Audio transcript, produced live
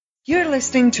You're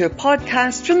listening to a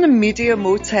podcast from the Media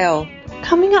Motel.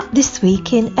 Coming up this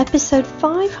week in episode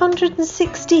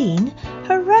 516,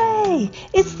 hooray!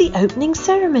 It's the opening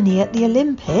ceremony at the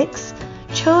Olympics,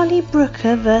 Charlie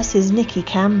Brooker versus Nicky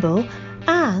Campbell,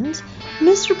 and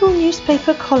miserable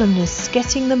newspaper columnists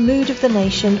getting the mood of the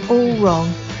nation all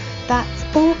wrong.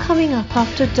 That's all coming up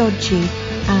after Dodgy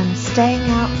and Staying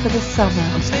Out for the Summer.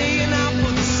 I'm staying out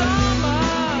for the summer,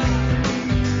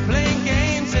 playing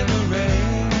games in the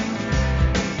rain.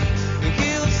 The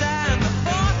hills and the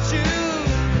fortune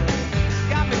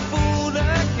got me fooled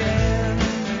again.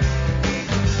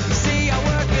 You see, I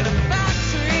work in a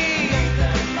factory,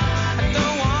 I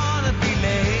don't wanna be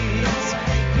late.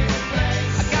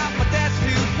 I got my debts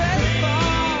to pay for,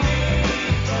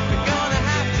 we're gonna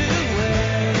have to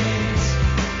wait.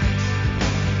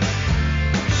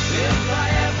 If I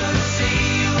ever see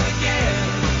you again,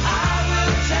 I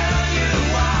will tell you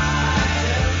why.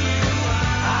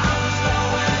 I was low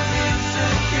and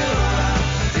insecure,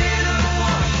 I didn't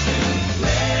want to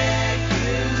make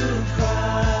you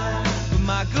cry. But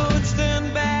my goods turn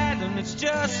bad and it's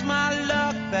just my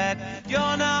luck that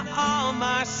you're not on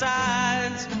my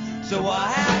side. So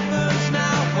what happens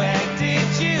now? Where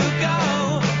did you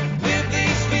go with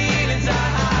these feelings I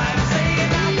hide? I'm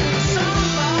staying out for the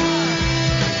summer.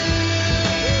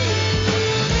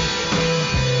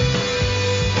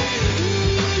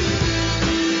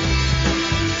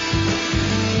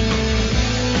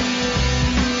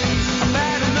 I've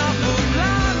had enough of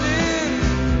blinding,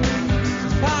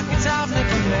 pockets I've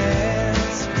never met.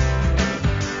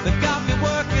 They've got me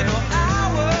working all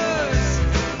hours,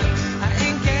 I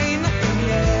ain't gained nothing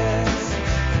yet.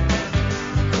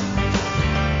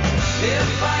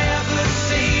 If I ever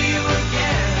see you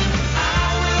again, I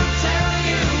will tell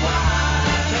you why.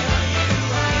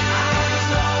 I was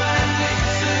low and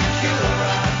insecure,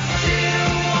 I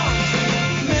didn't want to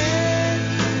make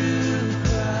you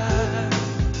cry.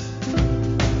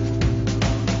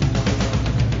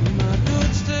 My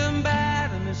goods turn bad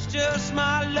and it's just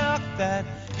my luck that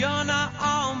you're not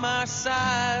on my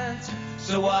side.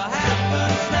 So what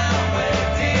happens now?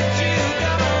 Where did you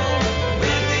go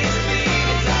with these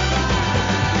feelings I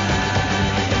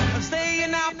hide? I'm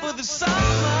staying out for the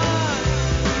summer,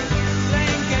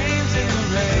 playing games in the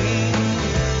rain.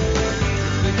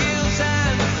 The hills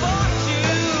and the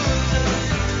fortunes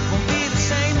won't be the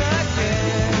same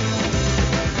again.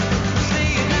 I'm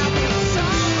staying out for the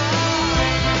summer,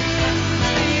 staying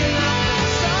out for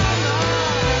the summer,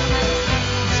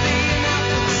 staying out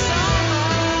for the summer.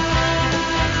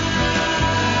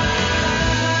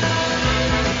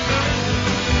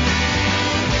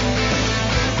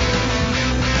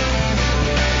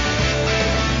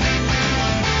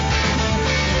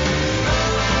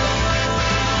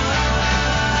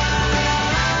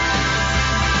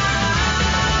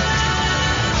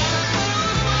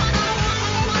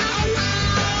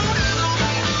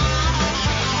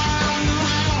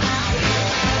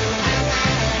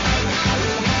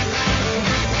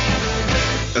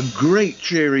 A great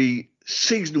cheery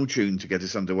seasonal tune to get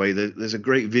us underway. There's a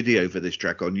great video for this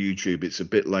track on YouTube. It's a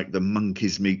bit like the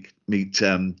Monkees meet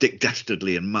Dick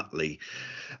Dastardly and Muttley.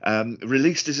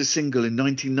 Released as a single in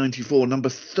 1994, number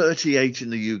 38 in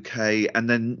the UK, and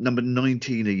then number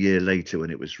 19 a year later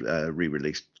when it was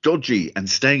re-released. Dodgy and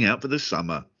Staying Out for the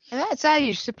Summer. That's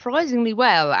aged surprisingly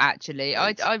well, actually.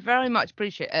 I very much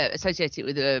associate it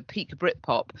with a peak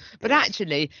Britpop, but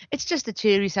actually, it's just a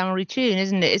cheery, summery tune,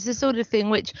 isn't it? It's the sort of thing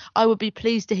which I would be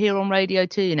pleased to hear on radio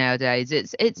too nowadays.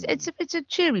 It's a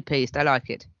cheery piece. I like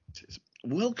it.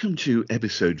 Welcome to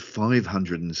episode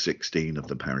 516 of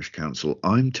the Parish Counsel.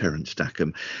 I'm Terence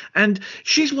Stackham, and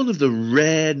she's one of the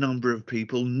rare number of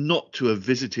people not to have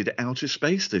visited outer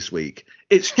space this week.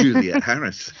 It's Juliet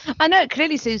Harris. I know, it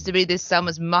clearly seems to be this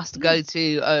summer's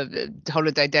must-go-to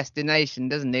holiday destination,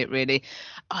 doesn't it, really?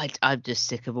 I'm just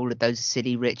sick of all of those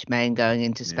silly rich men going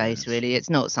into space, really. It's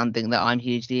not something that I'm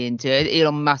hugely into.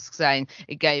 Elon Musk saying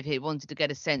he wanted to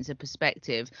get a sense of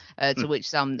perspective, to which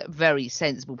some very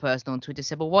sensible person on Twitter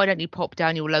said, well, why don't you pop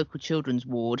down your local children's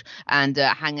ward and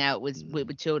hang out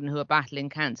with children who are battling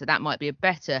cancer? That might be a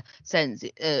better sense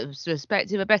of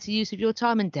perspective, a better use of your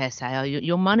time and, dare say,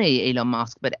 your money, Elon Musk.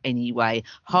 But anyway,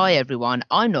 hi everyone,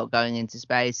 I'm not going into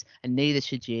space and neither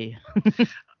should you.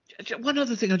 One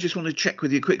other thing I just want to check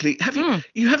with you quickly.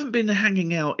 You haven't been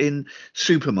hanging out in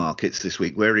supermarkets this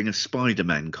week wearing a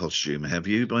Spider-Man costume, have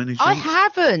you, by any chance? I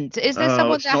haven't. Is there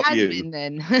someone it's that not has you. been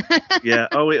then? Yeah.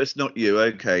 Oh, it's not you.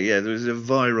 Okay. Yeah. There was a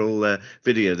viral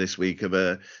video this week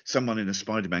of someone in a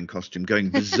Spider-Man costume going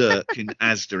berserk in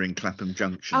Asda in Clapham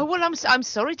Junction. Oh, well, I'm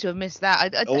sorry to have missed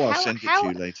that. I'll send it to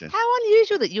you later. How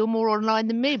unusual that you're more online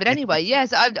than me. But anyway,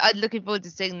 yes, I'm looking forward to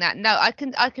seeing that. No, I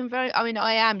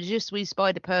am je suis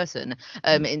spider person.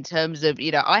 In terms of,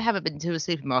 I haven't been to a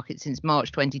supermarket since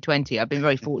March 2020. I've been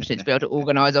very fortunate to be able to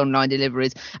organise online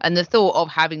deliveries, and the thought of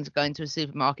having to go into a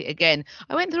supermarket again,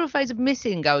 I went through a phase of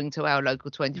missing going to our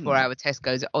local 24-hour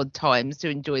Tesco's at odd times to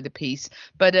enjoy the peace.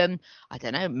 But I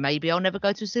don't know, maybe I'll never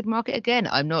go to a supermarket again.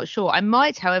 I'm not sure. I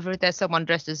might, however, if there's someone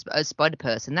dressed as a spider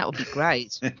person, that would be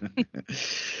great.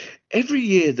 Every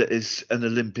year that is an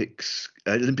Olympic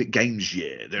Games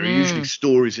year, there are usually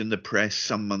stories in the press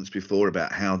some months before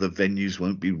about how the venues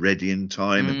won't be ready in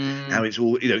time and how it's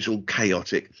all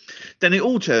chaotic. Then it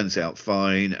all turns out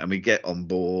fine and we get on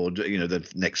board,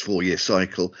 the next 4-year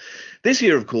cycle. This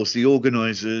year, of course, the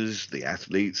organisers, the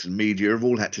athletes and media have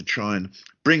all had to try and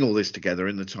bring all this together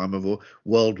in the time of a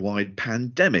worldwide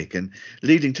pandemic, and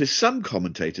leading to some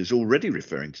commentators already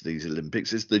referring to these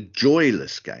Olympics as the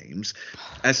joyless games,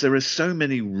 as there are so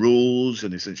many rules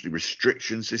and essentially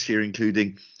restrictions this year,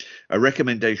 including a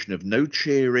recommendation of no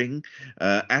cheering,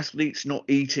 athletes not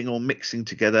eating or mixing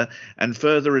together, and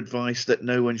further advice that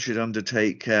no one should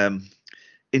undertake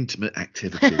intimate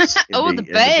activities.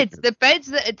 The beds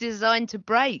that are designed to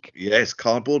break. Yes,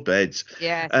 cardboard beds.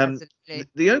 Yes, absolutely.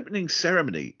 The opening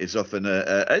ceremony is often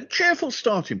a cheerful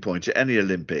starting point at any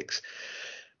Olympics.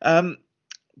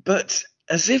 But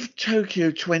as if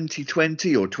Tokyo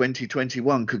 2020 or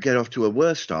 2021 could get off to a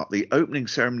worse start, the opening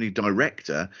ceremony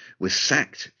director was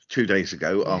sacked 2 days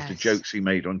ago after jokes he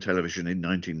made on television in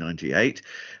 1998.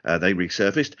 They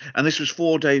resurfaced. And this was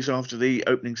 4 days after the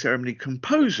opening ceremony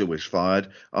composer was fired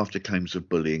after claims of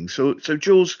bullying. So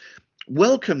Jules,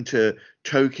 welcome to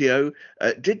Tokyo.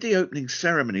 Did the opening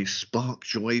ceremony spark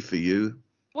joy for you?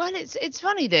 Well, it's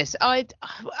funny this. I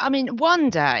mean, one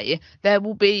day there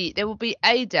will be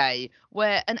a day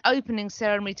where an opening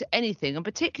ceremony to anything, and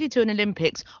particularly to an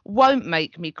Olympics, won't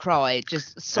make me cry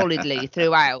just solidly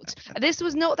throughout. This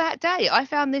was not that day. I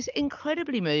found this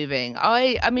incredibly moving.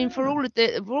 I mean, for all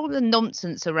the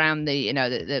nonsense around the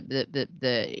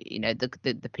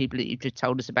people that you've just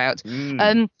told us about.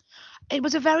 It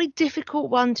was a very difficult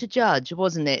one to judge,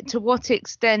 wasn't it? To what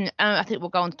extent, I think we'll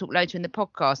go on to talk later in the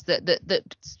podcast,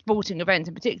 that sporting events,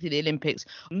 and particularly the Olympics,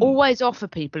 always offer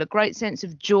people a great sense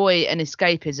of joy and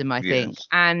escapism, I think.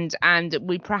 And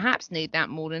we perhaps need that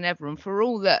more than ever. And for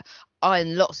all that, I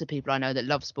and lots of people I know that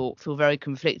love sport feel very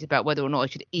conflicted about whether or not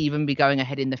it should even be going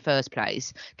ahead in the first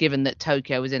place, given that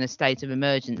Tokyo was in a state of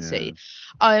emergency.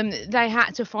 They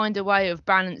had to find a way of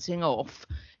balancing off,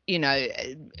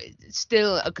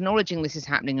 still acknowledging this is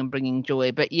happening and bringing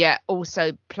joy, but yet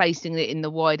also placing it in the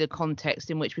wider context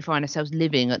in which we find ourselves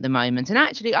living at the moment. And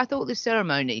actually, I thought this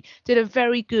ceremony did a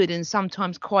very good and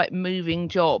sometimes quite moving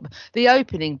job. The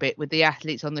opening bit with the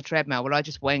athletes on the treadmill, well, I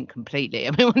just went completely.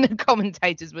 I mean, when the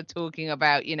commentators were talking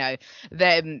about,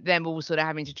 them all sort of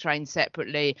having to train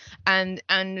separately. And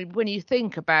when you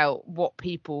think about what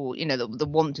people, the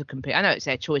want to compete, I know it's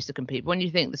their choice to compete, but when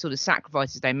you think the sort of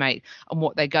sacrifices they make and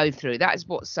what they go through, that is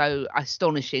what's so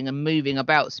astonishing and moving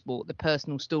about sport, the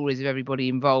personal stories of everybody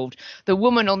involved. The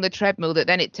woman on the treadmill that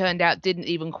then it turned out didn't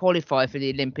even qualify for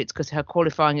the Olympics because her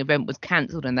qualifying event was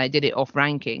cancelled and they did it off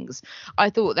rankings.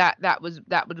 I thought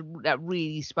that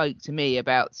really spoke to me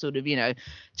about sort of,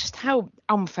 just how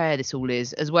unfair this all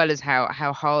is, as well as how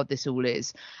hard this all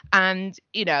is. And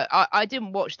I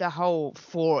didn't watch the whole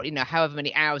however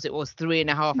many hours it was,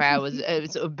 3.5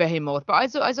 hours sort of behemoth, but I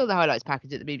saw the highlights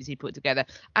package that the BBC put together.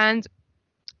 And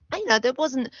there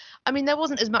wasn't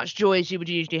as much joy as you would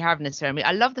usually have in a ceremony.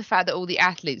 I love the fact that all the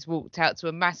athletes walked out to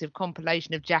a massive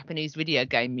compilation of Japanese video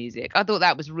game music. I thought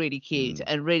that was really cute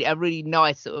and really a really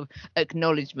nice sort of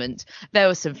acknowledgement. There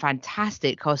were some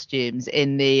fantastic costumes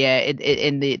in the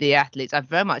athletes. I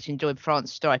very much enjoyed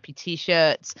France's stripy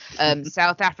t-shirts,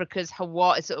 South Africa's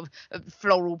Hawaii sort of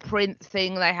floral print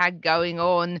thing they had going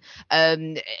on.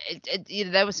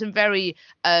 There were some very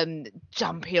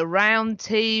jumpy around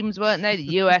teams, weren't they?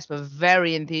 The US were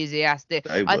very enthusiastic.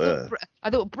 They were. I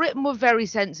thought Britain were very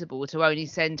sensible to only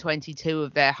send 22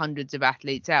 of their hundreds of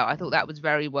athletes out. I thought that was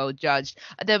very well judged.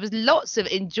 There was lots of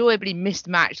enjoyably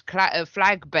mismatched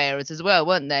flag bearers as well,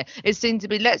 weren't there? It seemed to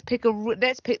be let's pick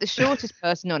the shortest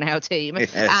person on our team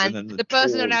Yes, and the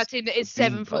person on our team that is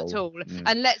 7 foot beanpole. tall, Yeah.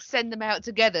 and let's send them out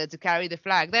together to carry the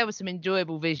flag. There were some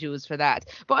enjoyable visuals for that.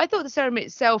 But I thought the ceremony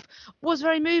itself was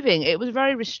very moving. It was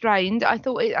very restrained. I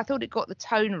thought it got the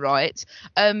tone right.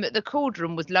 The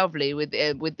cauldron was lovely with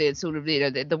the sort of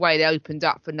the way they opened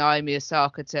up for Naomi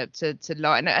Osaka to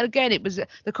light. And again, it was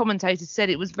the commentators said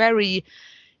it was very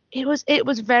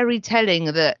telling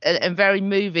that and very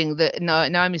moving that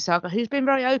Naomi Osaka, who's been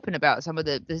very open about some of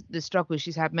the struggles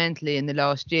she's had mentally in the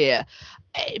last year,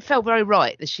 it felt very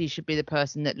right that she should be the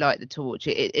person that light the torch.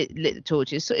 It lit the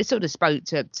torch. It sort of spoke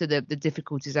to the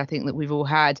difficulties I think that we've all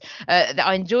had. That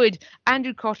I enjoyed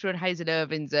Andrew Cotter and Hazel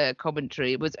Irvine's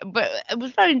commentary. But it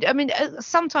was very. I mean,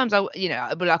 sometimes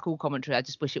like all commentary, I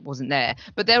just wish it wasn't there.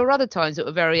 But there were other times that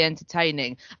were very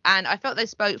entertaining, and I felt they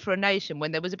spoke for a nation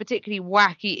when there was a particularly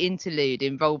wacky interlude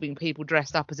involving people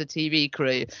dressed up as a TV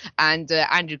crew, and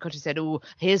Andrew Cotter said, "Oh,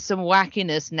 here's some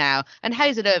wackiness now," and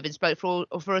Hazel Irvine spoke for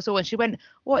us all, and she went,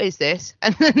 "What is this?"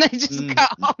 And then they just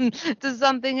cut on to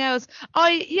something else.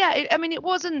 I mean, it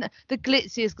wasn't the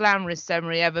glitziest, glamorous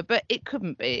ceremony ever, but it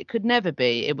couldn't be. It could never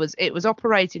be. It was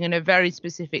operating in a very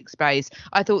specific space.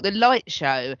 I thought the light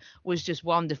show was just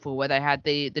wonderful, where they had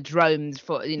the drones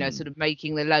for sort of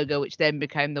making the logo, which then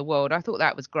became the world. I thought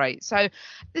that was great. So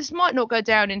this might not go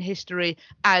down in history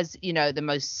as the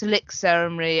most slick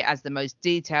ceremony, as the most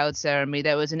detailed ceremony.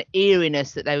 There was an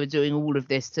eeriness that they were doing all of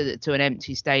this to an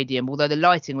empty stadium, although the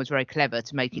lighting was very clever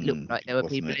to make it look like there were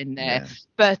people in there. Yeah.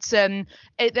 But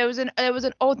there was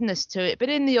an oddness to it. But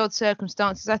in the odd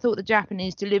circumstances, I thought the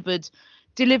Japanese delivered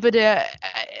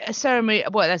a ceremony.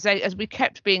 Well, as we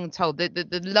kept being told,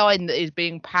 the line that is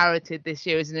being parroted this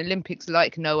year is an Olympics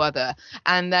like no other,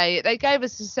 and they gave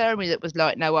us a ceremony that was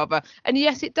like no other. And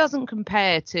yes, it doesn't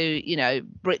compare to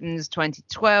Britain's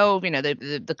 2012,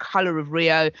 the colour of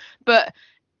Rio, but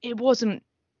it wasn't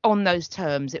on those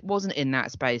terms. It wasn't in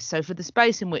that space. So for the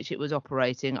space in which it was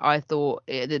operating, I thought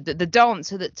the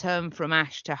dancer that turned from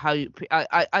ash to hope,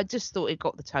 I just thought it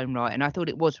got the tone right, and I thought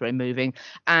it was very moving.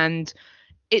 And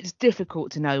it's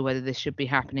difficult to know whether this should be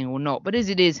happening or not, but as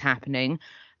it is happening,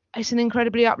 it's an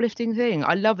incredibly uplifting thing.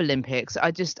 I love Olympics.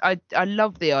 I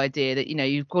love the idea that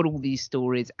you've got all these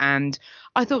stories, and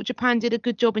I thought Japan did a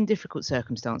good job in difficult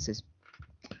circumstances.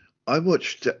 I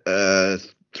watched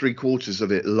 3/4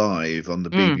 of it live on the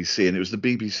BBC, and it was the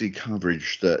BBC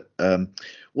coverage that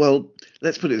well,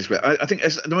 let's put it this way. I think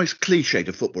as a nice cliche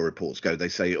to football reports go, they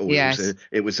say, yes,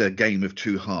 it was a game of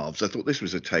two halves. I thought this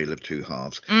was a tale of two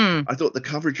halves. I thought the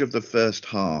coverage of the first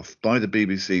half by the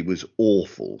BBC was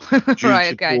awful due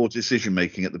to poor decision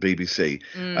making at the BBC.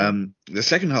 The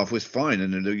second half was fine,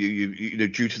 and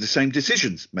due to the same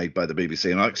decisions made by the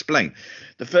BBC, and I'll explain.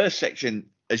 The first section,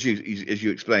 as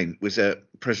you explained, was a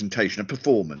presentation, a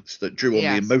performance that drew on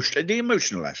the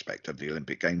emotional aspect of the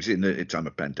Olympic Games in a time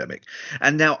of pandemic.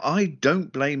 And now I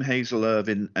don't blame Hazel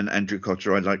Irvine and Andrew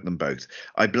Cotter. I like them both.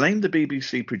 I blame the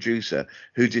BBC producer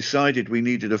who decided we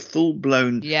needed a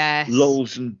full-blown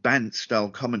Lols and Bant style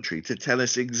commentary to tell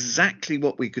us exactly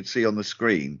what we could see on the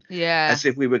screen, as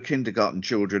if we were kindergarten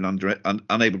children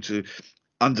unable to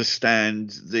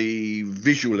understand the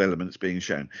visual elements being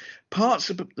shown.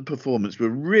 Parts of the performance were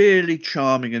really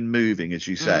charming and moving, as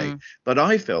you say, but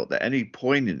I felt that any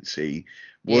poignancy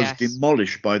was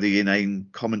demolished by the inane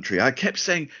commentary. I kept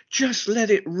saying, just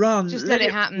let it run. Just let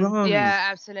it happen. Run. Yeah,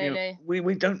 absolutely.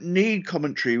 We don't need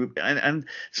commentary. And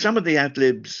some of the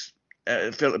ad-libs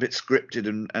felt a bit scripted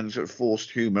and sort of forced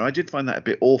humour. I did find that a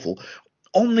bit awful.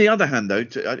 On the other hand, though,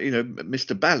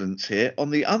 Mr. Balance here,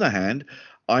 on the other hand,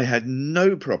 I had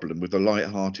no problem with the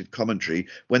light-hearted commentary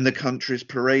when the countries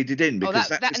paraded in, because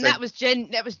that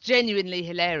was genuinely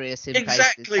hilarious.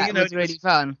 Exactly, that was really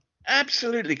fun.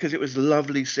 Absolutely, because it was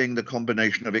lovely seeing the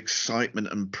combination of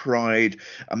excitement and pride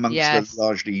amongst the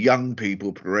largely young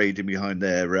people parading behind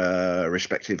their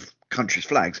respective countries'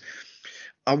 flags.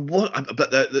 But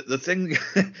the thing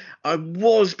I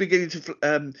was beginning to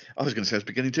I was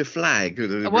beginning to flag.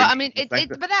 Well, I mean, but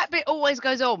that bit always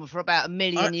goes on for about a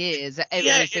million years at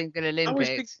every single Olympics.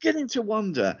 I was beginning to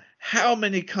wonder how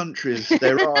many countries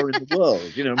there are in the world.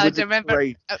 Would the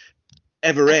parade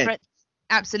ever end?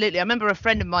 Absolutely. I remember a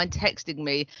friend of mine texting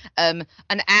me an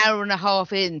hour and a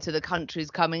half into the countries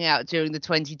coming out during the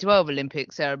 2012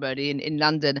 Olympic ceremony in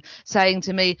London, saying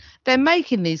to me, they're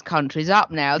making these countries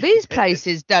up now. These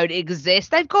places don't exist.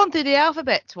 They've gone through the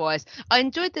alphabet twice. I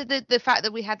enjoyed the fact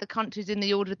that we had the countries in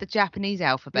the order of the Japanese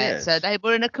alphabet. Yes. So they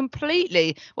were in a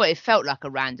completely, well, it felt like a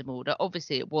random order.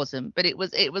 Obviously it wasn't, but it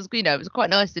was it was quite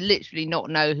nice to literally not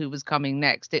know who was coming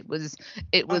next. It was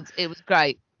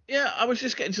great. Yeah, I was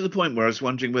just getting to the point where I was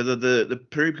wondering whether the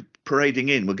parading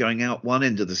in were going out one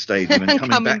end of the stadium and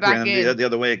coming back round the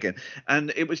other way again.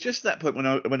 And it was just that point when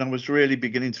I was really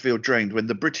beginning to feel drained, when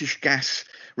the British gas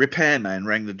repairman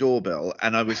rang the doorbell,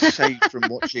 and I was saved from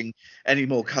watching any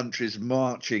more countries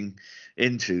marching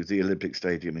into the Olympic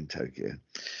Stadium in Tokyo.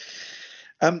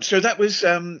 So that was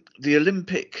the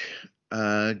Olympic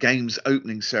Games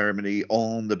opening ceremony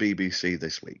on the BBC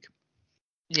this week.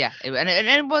 Yeah, it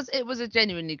was a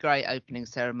genuinely great opening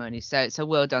ceremony. So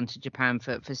well done to Japan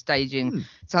for staging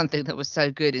something that was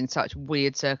so good in such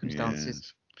weird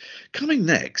circumstances. Yes. Coming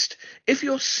next, if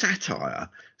your satire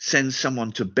sends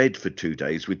someone to bed for 2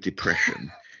 days with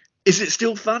depression, is it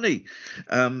still funny?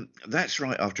 That's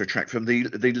right, after a track from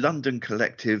the London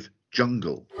collective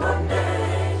Jungle.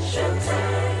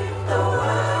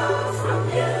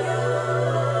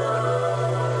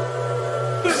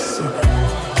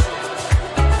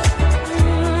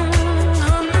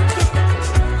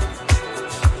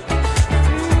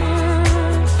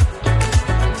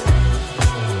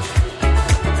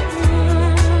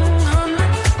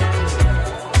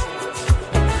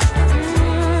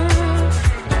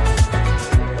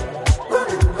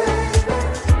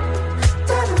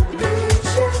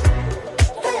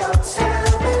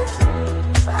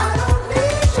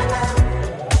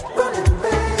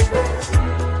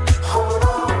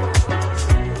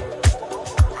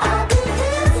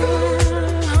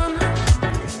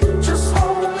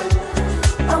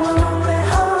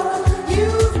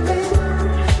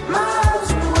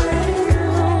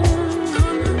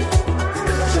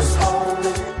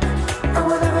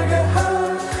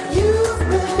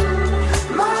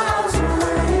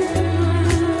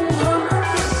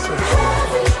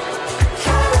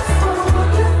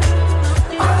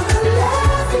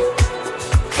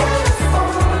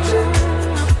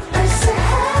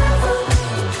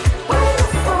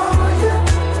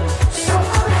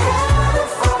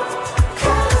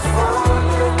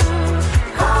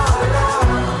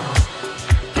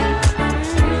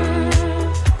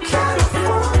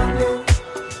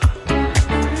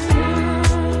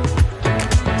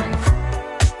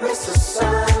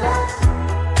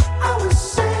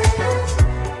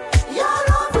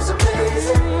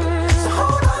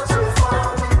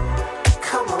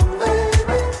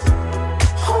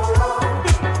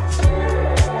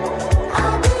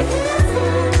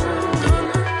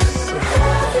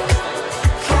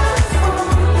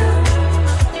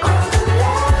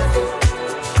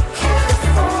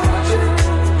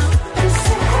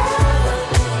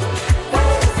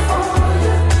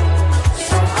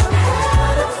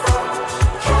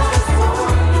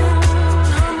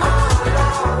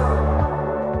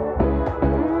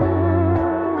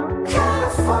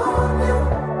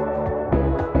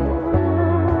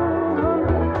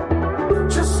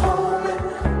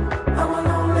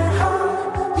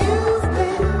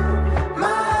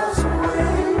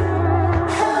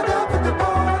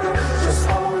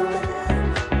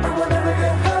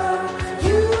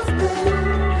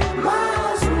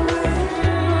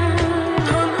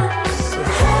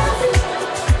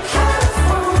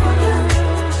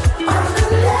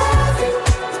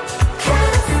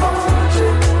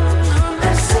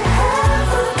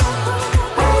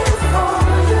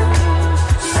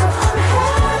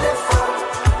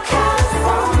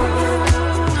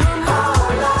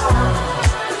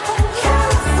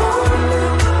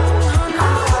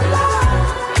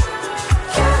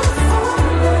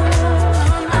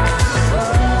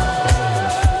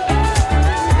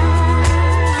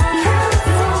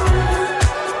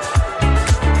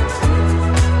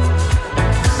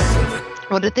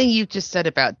 Well, the thing you've just said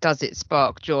about does it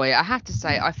spark joy, I have to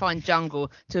say I find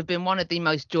Jungle to have been one of the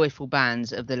most joyful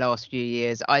bands of the last few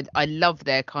years. I love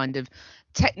their kind of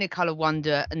Technicolor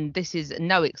wonder, and this is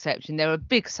no exception. They're a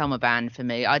big summer band for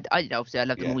me. I obviously I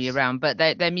love them all year round, but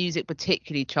their music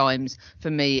particularly chimes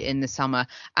for me in the summer,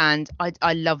 and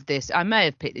I love this. I may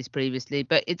have picked this previously,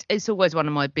 but it's always one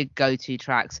of my big go-to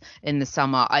tracks in the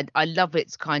summer. I love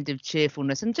its kind of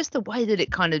cheerfulness and just the way that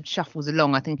it kind of shuffles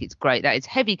along. I think it's great. That is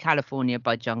Heavy California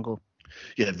by Jungle.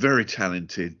 Yeah, very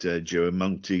talented duo,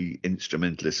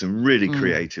 multi-instrumentalist and really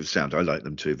creative sound. I like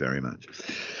them too very much.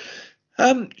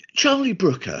 Charlie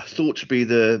Brooker, thought to be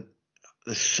the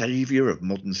the saviour of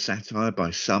modern satire by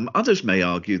some. Others may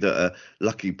argue that a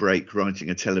lucky break writing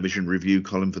a television review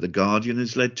column for The Guardian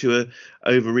has led to a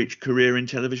overreach career in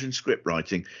television script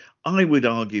writing. I would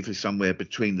argue for somewhere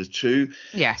between the two.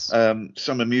 Yes.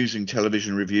 Some amusing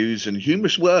television reviews and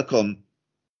humorous work on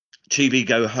TV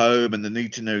Go Home and the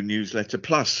Need to Know newsletter,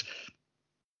 plus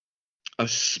a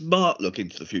smart look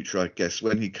into the future, I guess,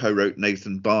 when he co-wrote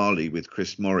Nathan Barley with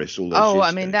Chris Morris. All those years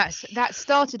I mean, ago. that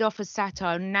started off as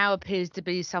satire and now appears to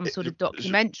be some sort of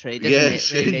documentary, doesn't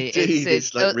yes, it, really? Indeed.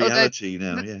 It's like reality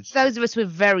now, yes. Those of us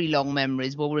with very long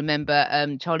memories will remember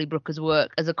Charlie Brooker's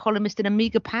work as a columnist in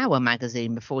Amiga Power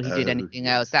magazine before he did anything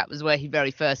else. That was where he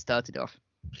very first started off.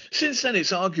 Since then,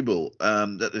 it's arguable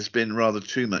that there's been rather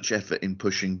too much effort in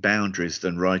pushing boundaries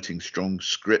than writing strong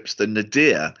scripts. The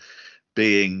Nadir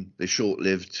being the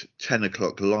short-lived 10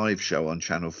 o'clock live show on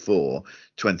Channel 4,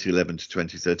 2011 to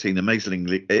 2013. Amazing,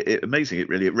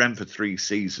 it ran for 3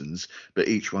 seasons, but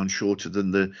each one shorter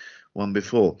than the one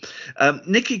before.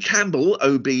 Nicky Campbell,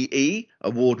 OBE,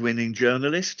 award-winning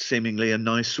journalist, seemingly a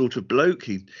nice sort of bloke.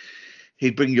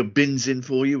 He'd bring your bins in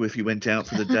for you if you went out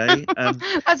for the day.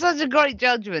 That's such a great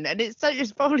judgment, and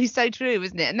it's probably so true,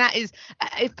 isn't it? And that is,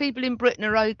 if people in Britain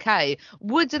are okay,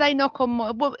 would they knock on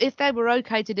my? If they were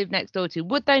okay to live next door to,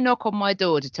 would they knock on my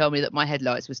door to tell me that my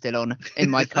headlights were still on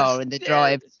in my car in the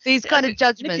drive? These kind of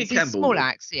judgments, these small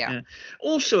acts, yeah.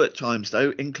 Also, at times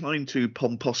though, inclined to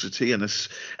pomposity and a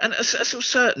sort of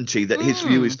certainty that his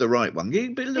view is the right one.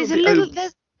 He'd be a little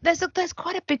bit. There's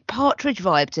quite a big Partridge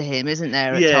vibe to him, isn't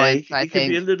there? At times, he could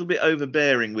be a little bit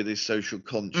overbearing with his social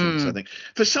conscience, I think.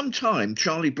 For some time,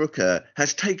 Charlie Brooker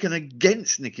has taken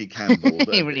against Nicky Campbell.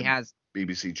 He really has.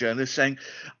 BBC journalist saying,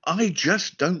 "I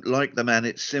just don't like the man,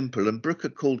 it's simple." And Brooker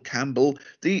called Campbell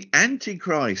the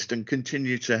Antichrist and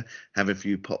continued to have a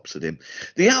few pops at him.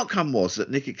 The outcome was that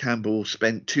Nicky Campbell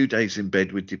spent 2 days in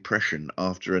bed with depression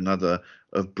after another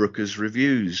of Brooker's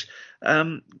reviews.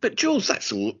 But Jules,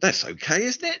 that's okay,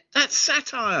 isn't it? That's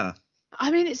satire. I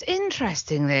mean, it's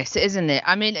interesting, this, isn't it?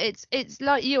 I mean, it's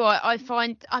like you. I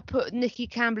find I put Nicky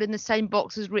Campbell in the same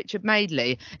box as Richard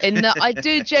Madeley, in that I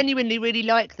do genuinely really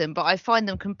like them, but I find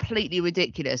them completely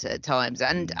ridiculous at times.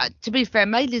 And to be fair,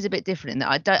 Madeley's a bit different in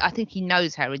that I think he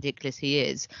knows how ridiculous he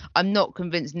is. I'm not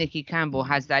convinced Nicky Campbell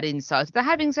has that insight. But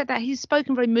having said that, he's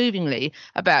spoken very movingly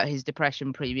about his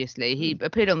depression previously. He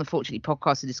appeared on the Fortunately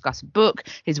podcast to discuss a book.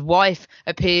 His wife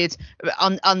appeared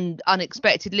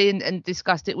unexpectedly and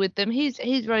discussed it with them.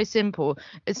 He's very simple.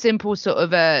 A simple sort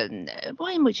of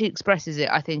way in which he expresses it,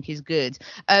 I think, is good.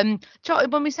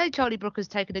 When we say Charlie Brooker's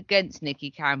taken against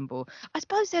Nicky Campbell, I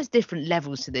suppose there's different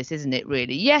levels to this, isn't it?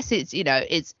 Really, yes,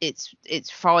 it's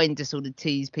fine to sort of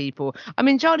tease people. I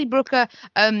mean, Charlie Brooker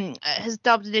has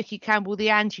dubbed Nicky Campbell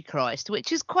the Antichrist,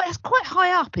 which is quite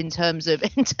high up in terms of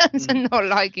not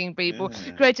liking people.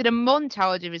 Yeah. Created a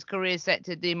montage of his career set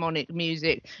to demonic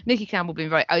music. Nicky Campbell been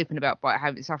very open about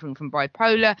suffering from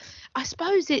bipolar. I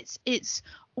suppose it's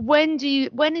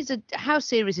how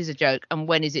serious is a joke and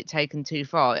when is it taken too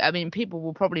far? I mean, people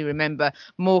will probably remember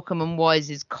Morecambe and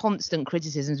Wise's constant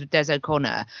criticisms of Des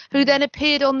O'Connor, who then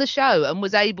appeared on the show and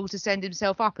was able to send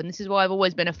himself up. And this is why I've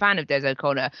always been a fan of Des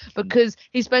O'Connor, because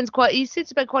he seems to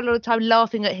spend quite a lot of time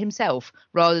laughing at himself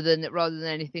rather than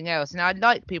anything else. And I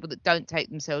like people that don't take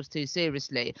themselves too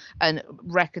seriously and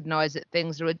recognise that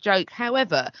things are a joke.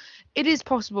 However, it is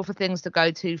possible for things to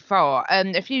go too far.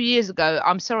 A few years ago,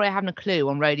 I'm sorry I haven't a clue,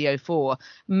 on Radio 4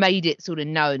 made it sort of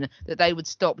known that they would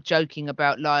stop joking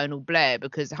about Lionel Blair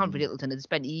because Humphrey Lyttelton had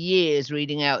spent years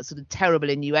reading out sort of terrible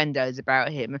innuendos about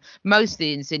him,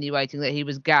 mostly insinuating that he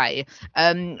was gay.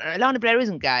 Lionel Blair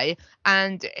isn't gay,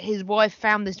 and his wife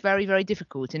found this very, very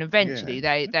difficult, and eventually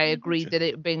they agreed that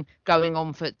it had been going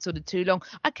on for sort of too long.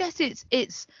 I guess it's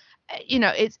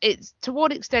to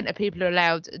what extent are people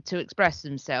allowed to express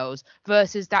themselves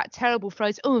versus that terrible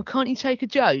phrase, "Oh, can't you take a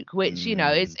joke?" Which,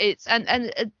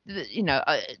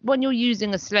 when you're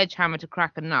using a sledgehammer to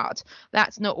crack a nut,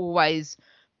 that's not always.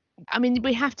 I mean,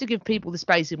 we have to give people the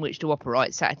space in which to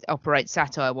operate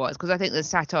satire-wise, because I think that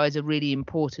satire is a really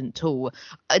important tool,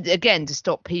 again, to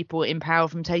stop people in power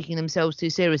from taking themselves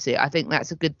too seriously. I think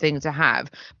that's a good thing to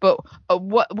have. But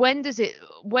when does it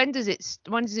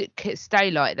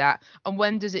stay like that, and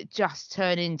when does it just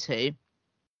turn into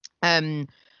when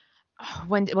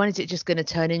is it just going to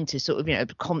turn into sort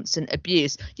of constant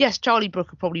abuse? Yes, Charlie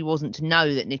Brooker probably wasn't to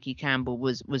know that Nicky Campbell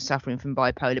was suffering from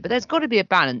bipolar, but there's got to be a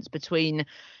balance between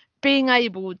being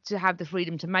able to have the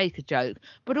freedom to make a joke,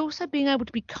 but also being able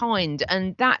to be kind.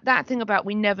 And that thing about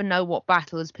we never know what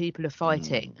battles people are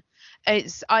fighting.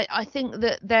 I think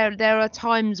that there are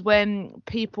times when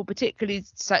people, particularly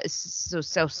sort of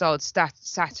self-styled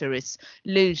satirists,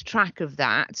 lose track of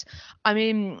that. I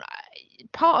mean,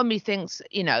 part of me thinks,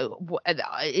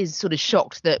 is sort of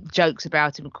shocked that jokes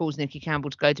about him caused Nicky Campbell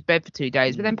to go to bed for 2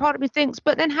 days. But then part of me thinks,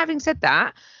 but then having said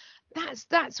that,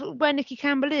 that's where Nicky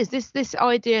Campbell is. This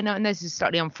idea, and this is a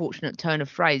slightly unfortunate turn of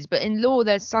phrase, but in law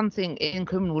there's something in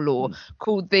criminal law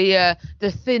called the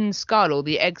thin skull, or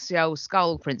the eggshell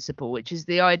skull principle, which is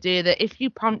the idea that if you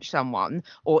punch someone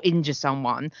or injure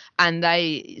someone, and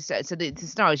the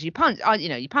scenario is you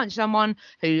punch someone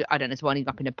who, I don't know, is winding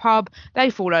up in a pub, they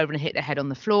fall over and hit their head on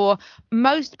the floor.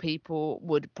 Most people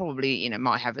would probably,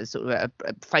 might have a sort of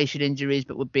a facial injuries,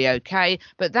 but would be okay.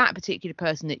 But that particular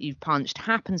person that you've punched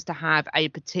happens to have a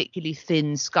particularly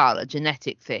thin skull, a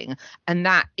genetic thing, and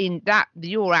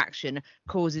your action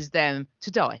causes them to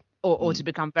die or to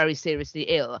become very seriously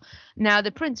ill. Now,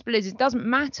 the principle is, it doesn't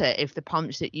matter if the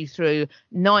punch that you threw,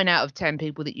 9 out of 10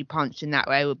 people that you punched in that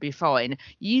way would be fine.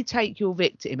 You take your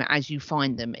victim as you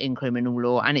find them in criminal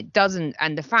law, and it doesn't.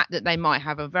 And the fact that they might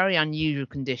have a very unusual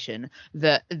condition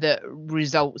that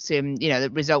results in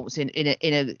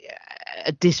a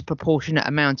disproportionate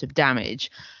amount of damage,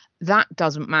 that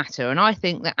doesn't matter. And I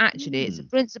think that actually it's a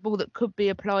principle that could be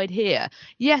applied here.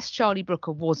 Yes, Charlie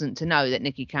Brooker wasn't to know that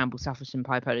Nicky Campbell suffers from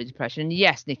bipolar depression. And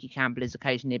yes, Nicky Campbell is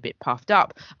occasionally a bit puffed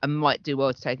up and might do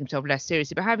well to take himself less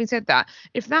seriously. But having said that,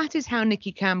 if that is how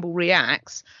Nicky Campbell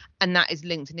reacts, and that is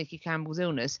linked to Nicky Campbell's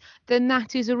illness, then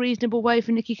that is a reasonable way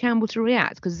for Nicky Campbell to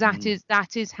react, because that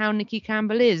is how Nicky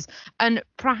Campbell is. And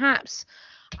perhaps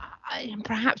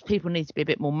people need to be a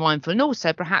bit more mindful, and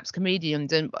also perhaps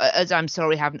comedians, and as I'm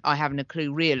sorry I haven't a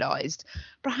clue realised,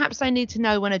 perhaps they need to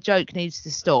know when a joke needs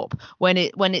to stop, when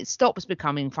it stops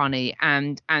becoming funny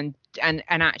and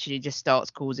actually just starts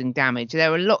causing damage.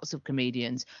 There are lots of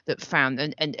comedians that found,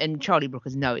 and Charlie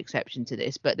Brooker's no exception to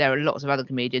this, but there are lots of other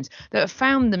comedians that have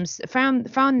found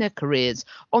their careers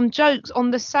on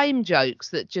the same jokes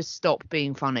that just stop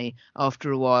being funny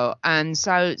after a while. And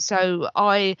so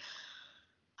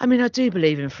I mean, I do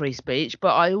believe in free speech,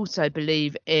 but I also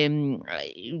believe in,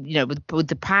 with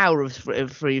the power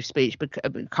of free speech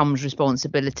becomes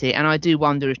responsibility. And I do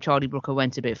wonder if Charlie Brooker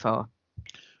went a bit far.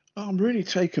 I'm really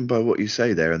taken by what you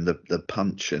say there, and the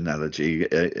punch analogy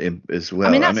as well.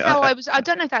 I mean, I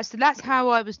don't know if that's how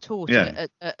I was taught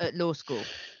at law school.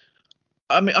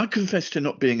 I mean, I confess to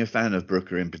not being a fan of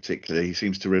Brooker in particular. He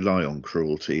seems to rely on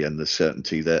cruelty and the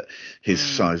certainty that his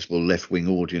sizable left-wing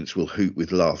audience will hoot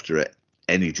with laughter at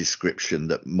any description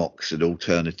that mocks an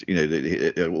alternative,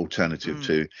 alternative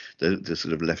to the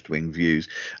sort of left-wing views.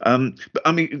 But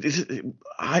I mean,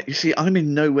 you see, I'm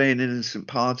in no way an innocent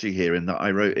party here, in that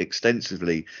I wrote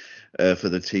extensively for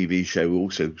the TV show,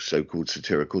 also so-called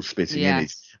satirical Spitting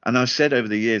Image. And I've said over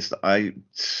the years that I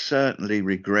certainly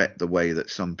regret the way that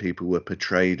some people were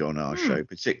portrayed on our show,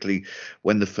 particularly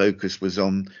when the focus was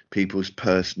on people's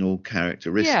personal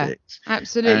characteristics. Yeah,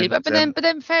 absolutely. And, but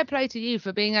then fair play to you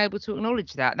for being able to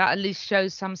acknowledge that. That at least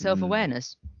shows some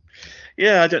self-awareness.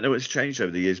 Yeah, I don't know what's changed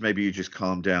over the years. Maybe you just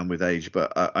calm down with age,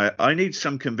 but I need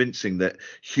some convincing that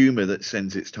humour that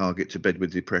sends its target to bed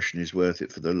with depression is worth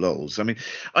it for the lols. I mean,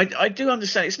 I do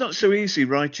understand it's not so easy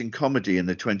writing comedy in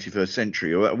the 21st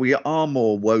century. We are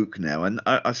more woke now, and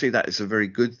I see that as a very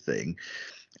good thing.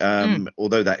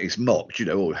 Although that is mocked,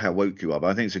 or how woke you are, but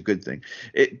I think it's a good thing.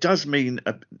 It does mean,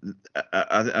 and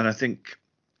I think,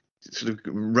 sort of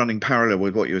running parallel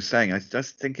with what you were saying, I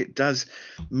just think it does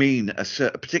mean a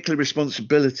particular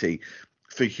responsibility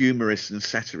for humorists and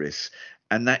satirists,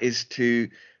 and that is to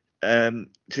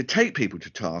take people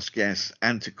to task, yes,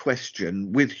 and to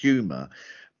question with humour,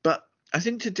 but I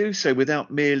think to do so without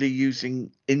merely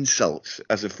using insults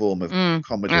as a form of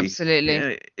comedy.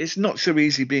 Absolutely. It's not so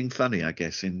easy being funny, I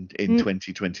guess, in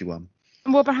 2021.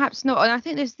 Well, perhaps not. And I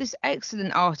think there's this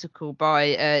excellent article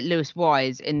by Lewis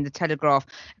Wise in the Telegraph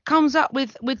comes up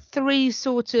with three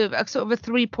sort of a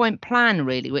 3-point plan,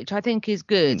 really, which I think is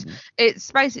good. It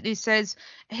basically says,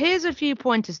 here's a few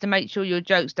pointers to make sure your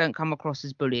jokes don't come across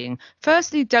as bullying.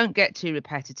 Firstly, don't get too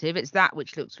repetitive. It's that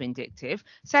which looks vindictive.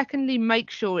 Secondly, make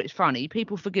sure it's funny.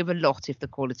 People forgive a lot if the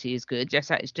quality is good. Yes,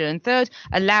 that is true. And third,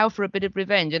 allow for a bit of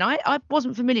revenge. And I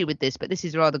wasn't familiar with this, but this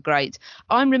is rather great.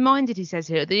 I'm reminded, he says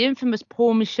here, the infamous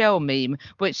Poor Michelle meme,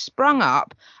 which sprung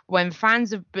up when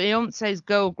fans of Beyonce's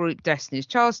girl group Destiny's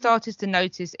Child started to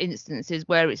notice instances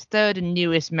where its third and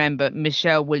newest member,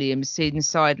 Michelle Williams, seen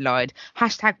sidelined.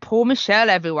 Hashtag Poor Michelle,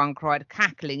 everyone cried,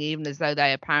 cackling, even as though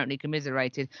they apparently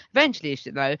commiserated. Eventually,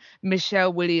 though,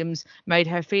 Michelle Williams made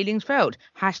her feelings felt.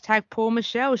 Hashtag Poor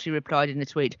Michelle, she replied in a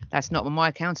tweet. That's not what my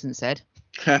accountant said.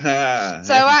 So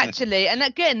actually, and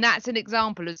again, that's an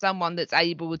example of someone that's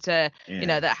able to,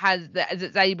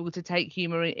 that's able to take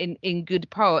humour in good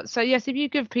parts. So yes, if you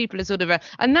give people a sort of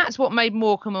and that's what made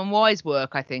Morecambe and Wise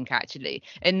work, I think, actually,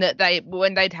 in that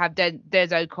when they'd have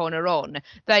Des O'Connor on,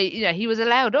 he was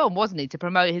allowed on, wasn't he, to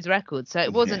promote his record. So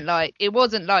it wasn't like they were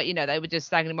just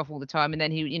slagging him off all the time, and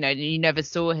then you never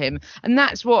saw him. And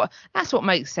that's what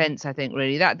makes sense, I think,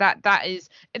 really. That is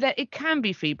it can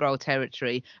be febrile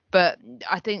territory, but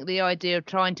I think the idea of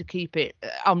trying to keep it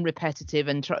unrepetitive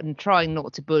and trying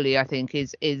not to bully, I think,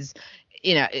 is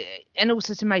and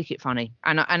also to make it funny.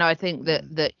 And I think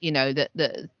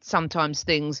that sometimes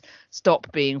things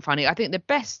stop being funny. I think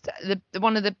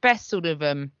one of the best sort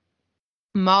of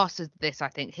masters of this, I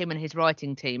think, him and his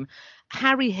writing team,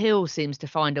 Harry Hill seems to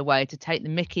find a way to take the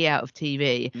mickey out of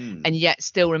TV and yet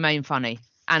still remain funny.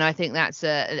 And I think that's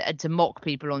to mock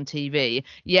people on TV,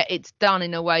 yet it's done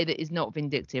in a way that is not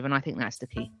vindictive, and I think that's the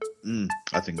key.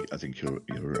 I think you're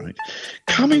right.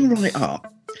 Coming right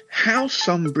up, how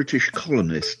some British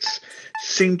columnists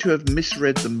seem to have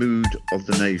misread the mood of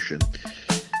the nation.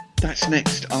 That's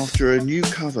next after a new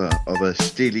cover of a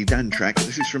Steely Dan track.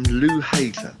 This is from Lou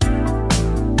Hayter.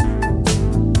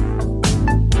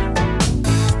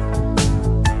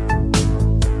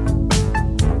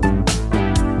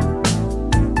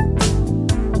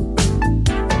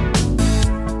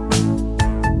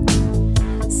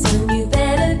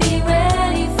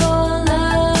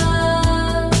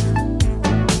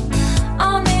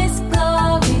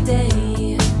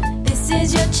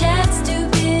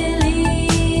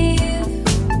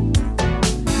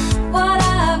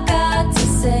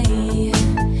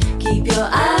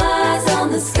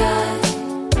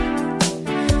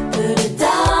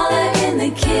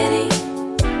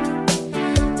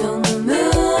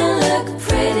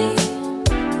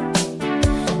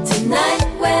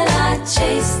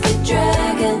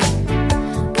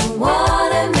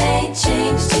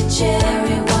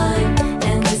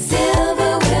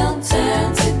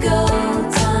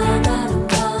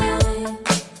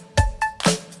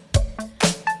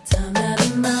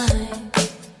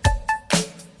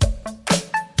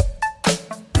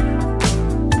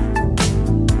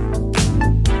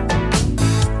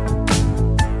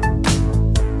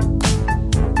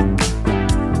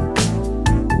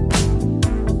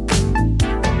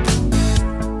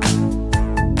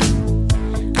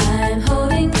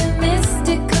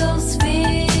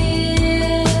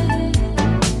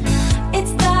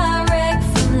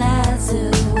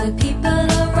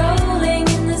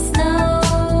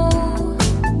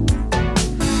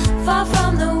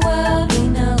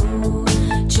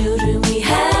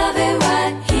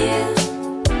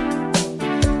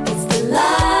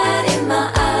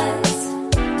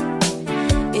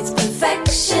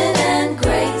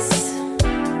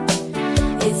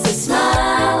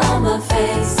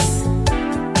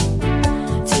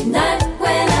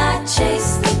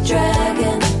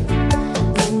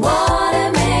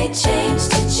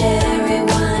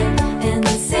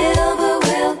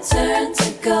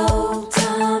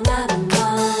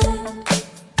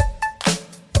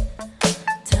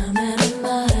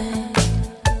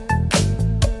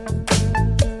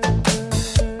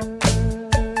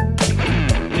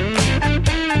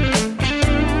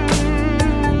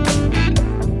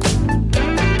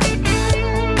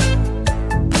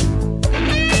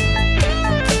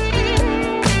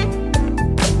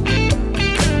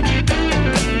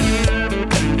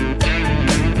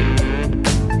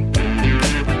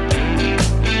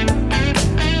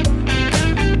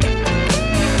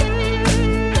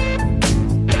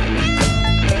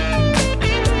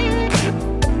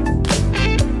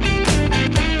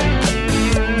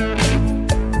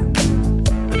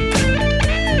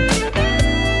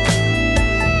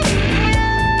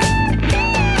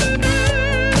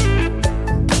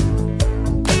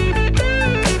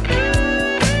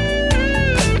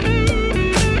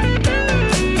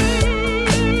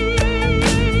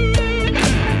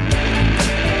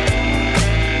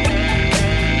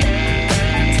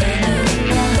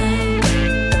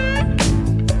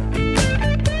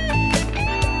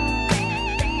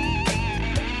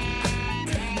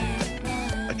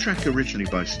 Originally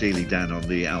by Steely Dan on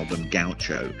the album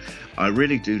Gaucho. I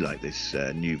really do like this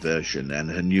new version, and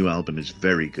her new album is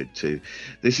very good too.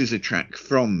 This is a track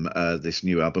from this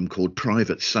new album called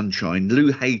Private Sunshine,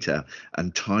 Lou Hayter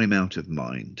and Time Out of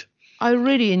Mind. I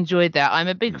really enjoyed that. I'm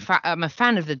a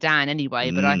fan of the Dan anyway,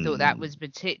 but I thought that was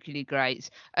particularly great.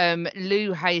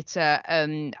 Lou Hayter,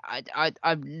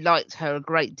 I've liked her a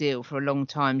great deal for a long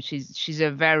time. She's a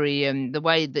very the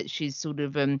way that she's sort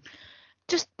of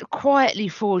just quietly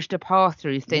forged a path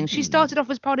through things. She started off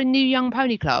as part of New Young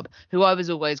Pony Club, who I was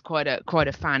always quite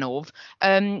a fan of.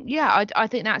 I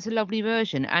think that's a lovely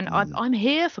version, and I'm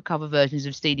here for cover versions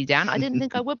of Steely Dan. I didn't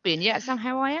think I would be, and yet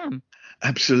somehow I am.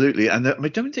 Absolutely, and I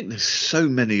don't think there's so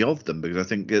many of them, because I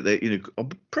think that they're are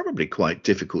probably quite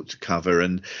difficult to cover,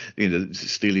 and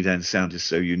Steely Dan's sound is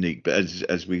so unique. But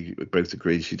as we both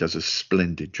agree, she does a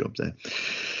splendid job there.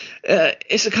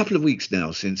 It's a couple of weeks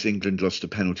now since England lost a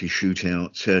penalty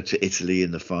shootout to Italy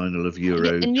in the final of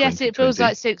Euro. And yes, it feels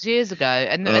like 6 years ago,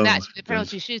 and actually the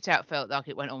penalty God. shootout felt like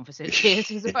it went on for 6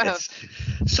 years as well. Yes.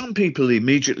 Some people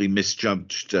immediately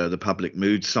misjudged the public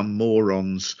mood. Some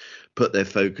morons put their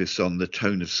focus on the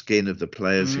tone of skin of the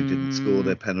players who didn't score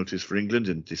their penalties for England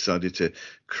and decided to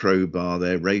crowbar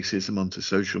their racism onto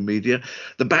social media.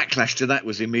 The backlash to that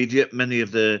was immediate. Many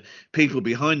of the people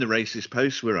behind the racist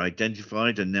posts were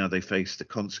identified, and now they face the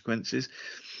consequences.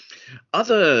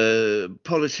 Other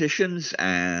politicians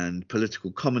and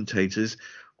political commentators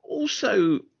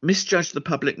also misjudged the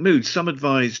public mood. Some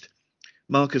advised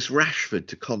Marcus Rashford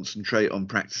to concentrate on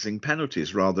practicing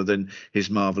penalties rather than his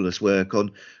marvellous work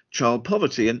on child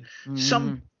poverty. And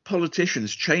some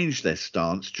politicians changed their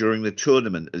stance during the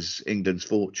tournament as England's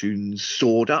fortunes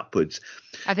soared upwards.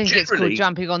 I think it's called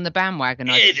jumping on the bandwagon.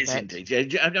 It is indeed. Yeah,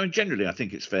 generally, I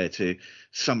think it's fair to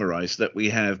summarise that we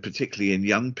have, particularly in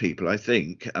young people, I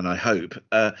think, and I hope,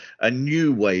 a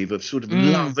new wave of sort of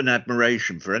love and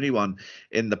admiration for anyone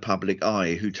in the public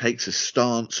eye who takes a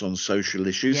stance on social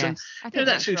issues. Yes, and I think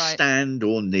that's who right. stand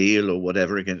or kneel or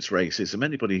whatever against racism,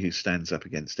 anybody who stands up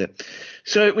against it.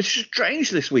 So it was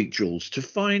strange this week, Jules, to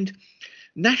find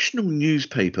national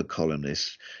newspaper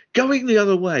columnists going the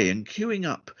other way and queuing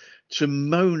up to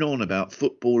moan on about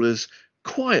footballers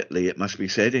quietly, it must be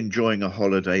said, enjoying a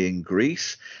holiday in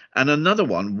Greece, and another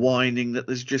one whining that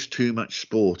there's just too much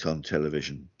sport on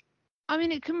television. I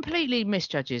mean, it completely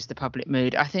misjudges the public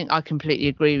mood. I think I completely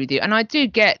agree with you. And I do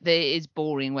get that it is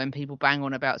boring when people bang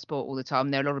on about sport all the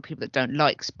time. There are a lot of people that don't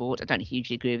like sport. I don't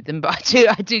hugely agree with them, but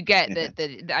I do get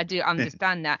that I do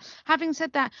understand that. Having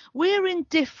said that, we're in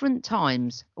different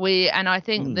times. And I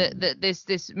think that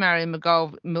this Marion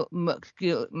McGilvery,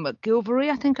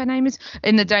 I think her name is,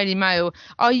 in the Daily Mail,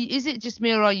 is it just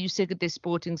me or are you sick of this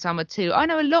sporting summer too? I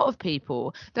know a lot of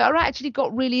people that are actually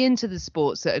got really into the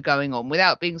sports that are going on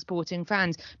without being sporting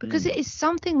fans, because it is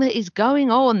something that is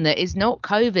going on that is not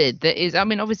COVID. That is, I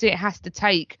mean, obviously it has to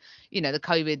take, the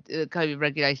COVID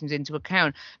regulations into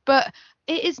account, but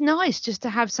it is nice just to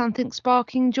have something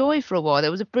sparking joy for a while.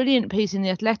 There was a brilliant piece in The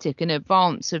Athletic in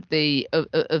advance of the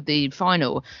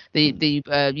final, the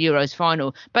Euros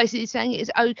final, basically saying it's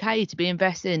okay to be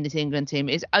invested in this England team.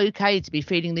 It's okay to be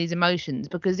feeling these emotions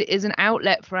because it is an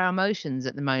outlet for our emotions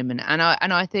at the moment. And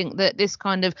I think that this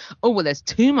kind of, there's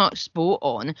too much sport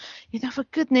on, for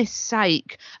goodness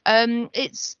sake,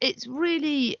 it's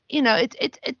really,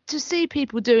 to see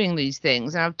people doing these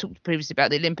things, and I've talked previously about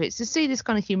the Olympics, to see this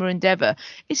kind of humour endeavour,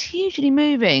 it's hugely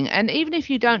moving. And even if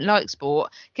you don't like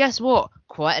sport, guess what?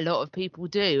 Quite a lot of people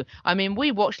do. I mean,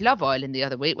 we watched Love Island the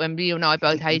other week when you and I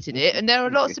both hated it, and there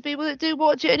are lots of people that do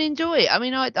watch it and enjoy it. I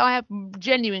mean, I have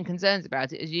genuine concerns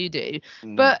about it, as you do,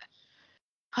 but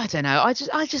I don't know. I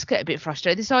just get a bit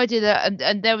frustrated. This idea that,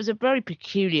 and there was a very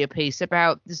peculiar piece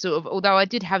about the sort of, although I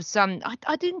did have some,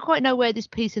 I didn't quite know where this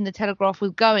piece in the Telegraph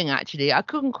was going, actually. I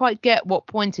couldn't quite get what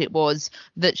point it was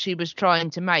that she was trying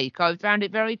to make. I found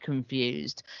it very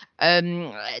confused.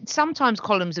 Sometimes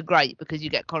columns are great because you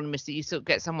get columnists that you sort of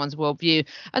get someone's worldview,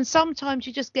 and sometimes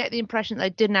you just get the impression that they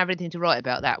didn't have anything to write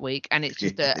about that week, and it's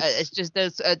just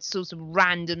those sorts of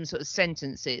random sort of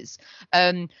sentences.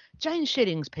 Jane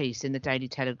Schilling's piece in the Daily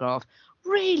Telegraph,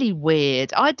 really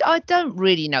weird. I don't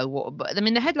really know what, but I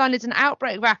mean, the headline is "An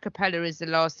outbreak of a cappella is the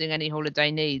last thing any holiday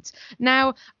needs."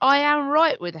 Now, I am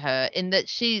right with her in that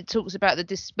she talks about the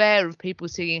despair of people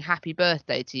singing "Happy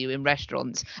Birthday" to you in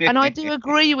restaurants, and I do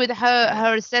agree with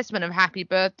her assessment of "Happy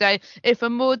Birthday." If a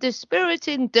more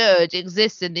dispiriting dirge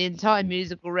exists in the entire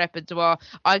musical repertoire,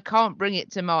 I can't bring it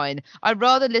to mind. I'd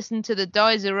rather listen to the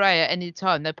Dies Irae at any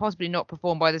time, though possibly not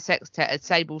performed by the sextet at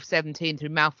Sable 17 through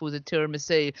mouthfuls of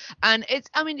tiramisu. And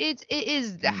it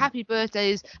is Happy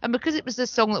Birthdays, and because it was the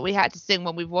song that we had to sing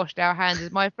when we've washed our hands,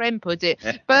 as my friend put it,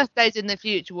 birthdays in the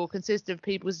future will consist of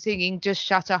people singing "Just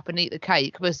Shut Up and Eat the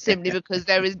Cake," but simply because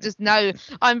there is just no.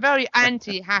 I'm very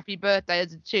anti Happy Birthday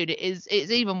as a tune. It's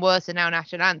even worse than our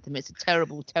national anthem. It's a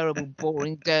terrible, terrible,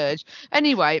 boring dirge.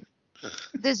 Anyway.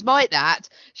 Despite that,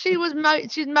 she's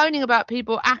moaning about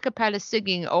people a cappella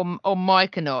singing on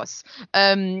Mykonos.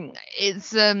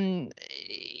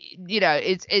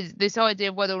 it's this idea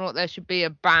of whether or not there should be a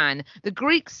ban. The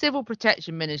Greek Civil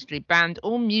Protection Ministry banned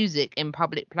all music in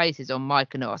public places on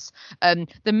Mykonos.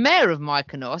 The mayor of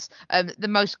Mykonos, the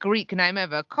most Greek name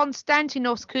ever,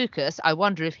 Konstantinos Koukos, I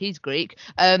wonder if he's Greek,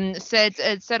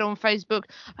 said on Facebook,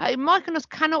 Mykonos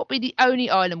cannot be the only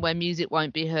island where music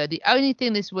won't be heard. The only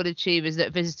thing this would achieve is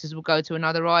that visitors will go to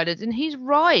another island. And he's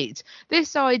right.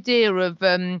 This idea of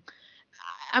this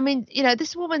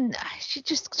woman, she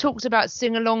just talks about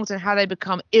sing-alongs and how they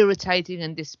become irritating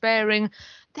and despairing.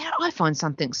 I find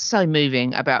something so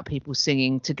moving about people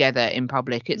singing together in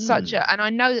public. It's such and I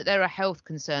know that there are health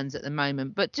concerns at the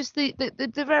moment, but just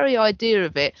the very idea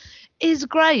of it is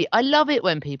great. I love it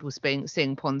when people sing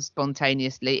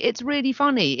spontaneously. It's really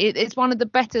funny. It's one of the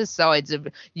better sides of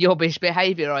yobbish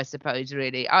behaviour, I suppose,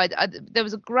 really. There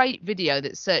was a great video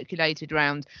that circulated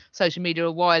around social media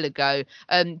a while ago.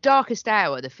 Darkest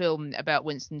Hour, the film about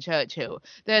Winston Churchill.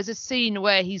 There's a scene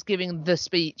where he's giving the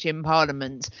speech in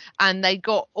Parliament, and they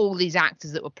got all these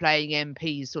actors that were playing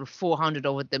MPs, sort of 400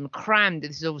 of them, crammed.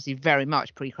 This is obviously very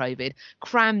much pre-COVID,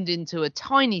 crammed into a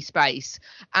tiny space.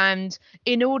 And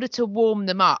in order to warm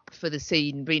them up for the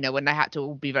scene, when they had to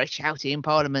all be very shouty in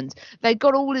Parliament, they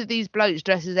got all of these blokes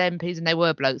dressed as MPs, and they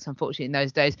were blokes, unfortunately, in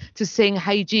those days, to sing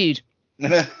Hey Jude.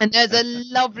 And there's a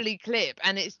lovely clip,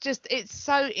 and it's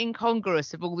so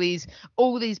incongruous of all these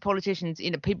politicians,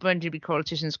 people meant to be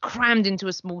politicians, crammed into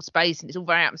a small space, and it's all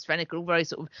very atmospheric, all very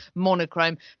sort of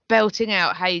monochrome, belting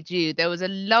out Hey Jude. There was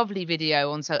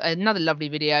another lovely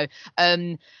video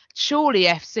Surely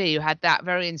FC, who had that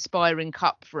very inspiring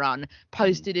cup run,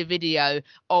 posted a video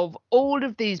of all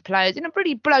of these players,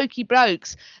 really blokey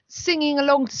blokes, singing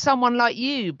along to Someone Like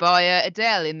You by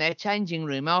Adele in their changing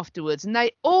room afterwards. And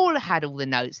they all had all the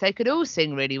notes. They could all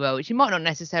sing really well, which you might not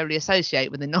necessarily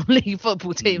associate with a non-league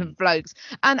football team of blokes.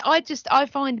 And I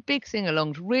find big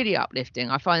sing-alongs really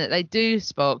uplifting. I find that they do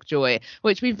spark joy,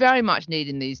 which we very much need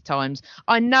in these times.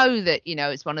 I know that,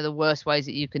 it's one of the worst ways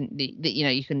that you can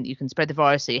spread the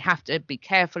virus. So you have to be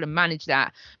careful and manage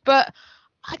that, but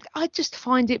I just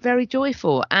find it very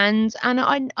joyful, and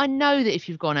I know that if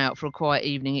you've gone out for a quiet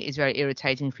evening, it is very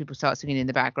irritating if people start singing in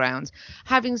the background.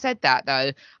 Having said that,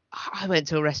 though, I went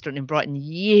to a restaurant in Brighton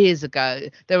years ago.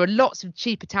 There were lots of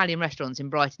cheap Italian restaurants in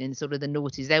Brighton in sort of the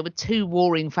noughties. There were two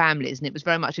warring families, and it was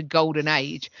very much a golden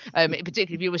age,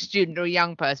 particularly if you were a student or a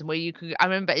young person, where you could, I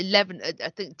remember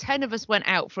 10 of us went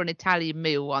out for an Italian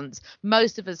meal once.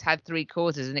 Most of us had 3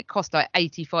 courses, and it cost like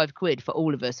 85 quid for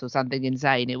all of us or something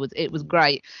insane. It was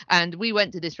great. And we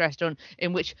went to this restaurant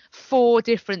in which 4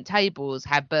 different tables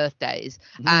had birthdays,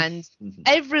 and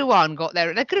everyone got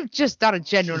there. They could have just done a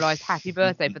generalised happy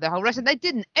birthday for the whole restaurant. They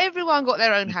didn't. Everyone got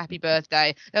their own happy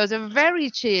birthday. There was a very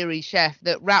cheery chef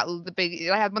that rattled they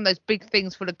had one of those big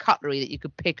things full of cutlery that you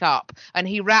could pick up, and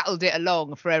he rattled it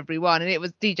along for everyone, and it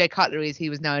was DJ Cutlery, as he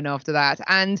was known after that,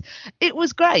 and it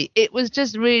was great. It was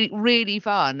just really, really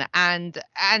fun, and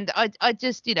I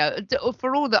just,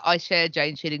 for all that I share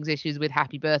Jane Schilling's issues with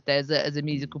Happy Birthday as a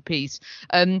musical piece,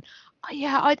 I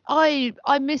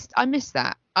miss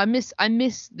that. I miss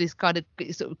this kind of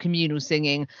sort of communal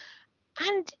singing.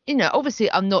 And,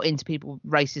 obviously I'm not into people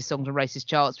racist songs and racist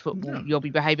charts, football, yobby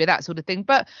behaviour, that sort of thing.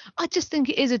 But I just think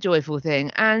it is a joyful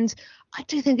thing. And I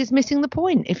do think it's missing the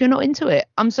point if you're not into it.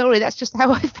 I'm sorry, that's just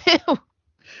how I feel.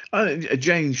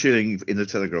 Jane Schilling in the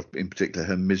Telegraph, in particular,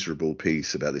 her miserable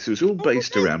piece about this, it was all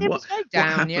based around what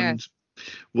happened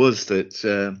was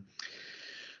that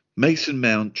Mason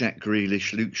Mount, Jack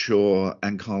Grealish, Luke Shaw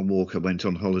and Kyle Walker went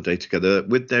on holiday together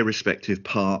with their respective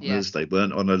partners. They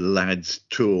weren't on a lads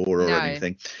tour or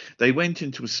anything. They went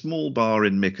into a small bar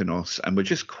in Mykonos and were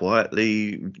just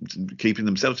quietly keeping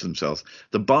themselves to themselves.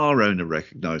 The bar owner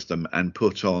recognised them and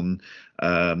put on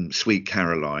Sweet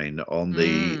Caroline on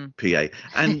the PA,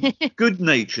 and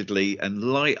good-naturedly and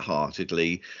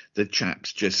light-heartedly the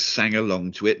chaps just sang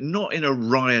along to it, not in a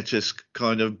riotous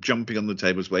kind of jumping on the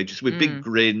tables way, just with big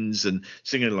grins and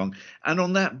singing along. And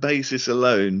on that basis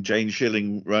alone, Jane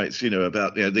Schilling writes,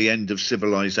 about the end of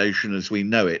civilization as we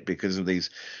know it because of these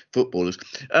footballers.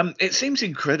 It seems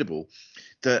incredible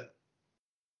that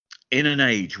in an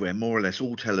age where more or less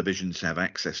all televisions have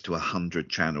access to 100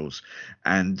 channels,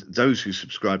 and those who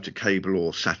subscribe to cable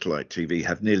or satellite TV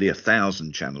have nearly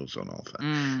 1,000 channels on offer,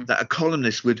 that a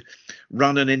columnist would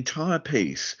run an entire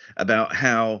piece about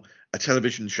how one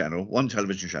television channel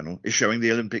is showing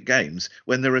the Olympic Games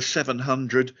when there are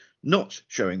 700 not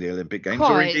showing the Olympic Games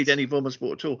or indeed any form of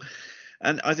sport at all.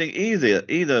 And I think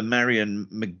either Marion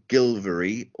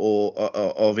McGilvery or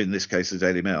of, in this case, the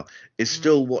Daily Mail, is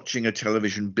still watching a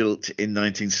television built in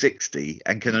 1960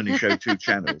 and can only show 2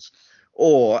 channels.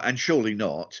 Or, and surely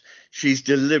not, she's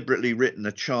deliberately written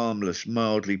a charmless,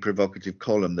 mildly provocative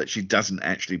column that she doesn't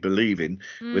actually believe in,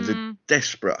 with a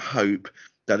desperate hope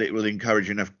that it will encourage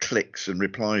enough clicks and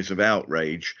replies of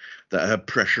outrage that her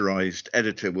pressurized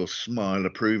editor will smile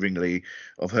approvingly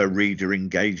of her reader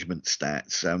engagement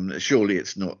stats. Surely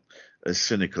it's not as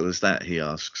cynical as that, he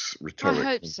asks rhetorically.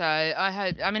 I hope so.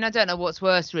 I mean, I don't know what's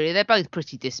worse, really. They're both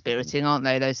pretty dispiriting, aren't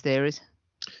they, those theories?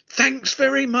 Thanks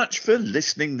very much for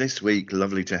listening this week.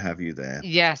 Lovely to have you there.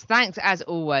 Yes, thanks as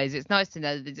always. It's nice to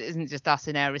know that it isn't just us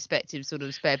in our respective sort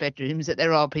of spare bedrooms, that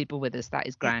there are people with us. That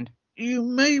is grand. You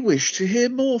may wish to hear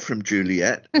more from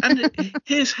Juliet, and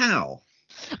here's how.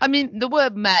 I mean, the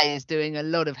word "may" is doing a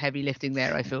lot of heavy lifting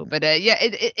there, I feel. But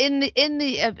in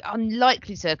the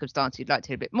unlikely circumstance you'd like to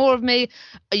hear a bit more of me,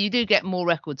 you do get more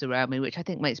records around me, which I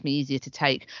think makes me easier to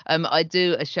take. I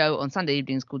do a show on Sunday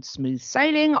evenings called Smooth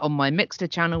Sailing on my Mixler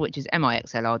channel, which is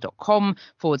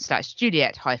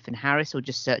mixlr.com/Juliet-Harris, or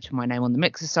just search for my name on the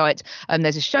Mixer site.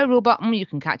 There's a show reel button. You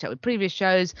can catch up with previous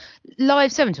shows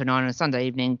live 7 to 9 on a Sunday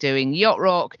evening, doing yacht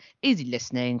rock, easy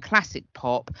listening, classic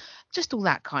pop, just all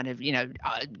that kind of,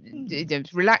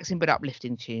 relaxing but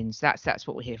uplifting tunes. That's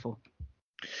what we're here for.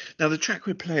 Now, the track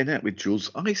we're playing out with,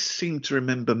 Jules, I seem to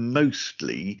remember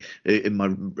mostly, in my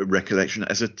recollection,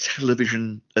 as a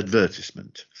television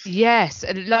advertisement. Yes,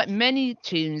 and like many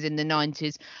tunes in the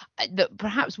 90s that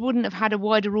perhaps wouldn't have had a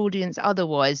wider audience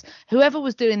otherwise, whoever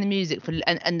was doing the music for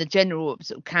and the general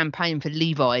sort of campaign for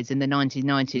Levi's in the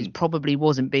 1990s probably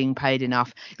wasn't being paid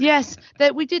enough. Yes,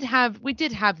 that we did have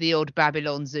the odd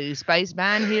Babylon Zoo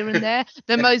spaceman here and there.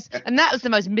 And that was the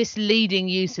most misleading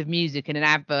use of music in an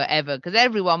advert ever, because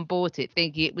everyone bought it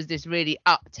thinking it was this really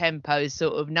up-tempo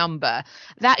sort of number.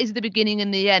 That is the beginning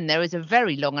and the end. There is a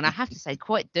very long, and I have to say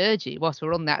quite dirgy, whilst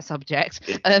we're on that subject,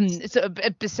 sort of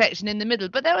a section in the middle.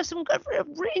 But there are some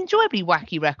really enjoyably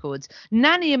wacky records.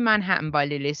 Nanny in Manhattan by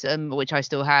Lillis, which I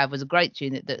still have, was a great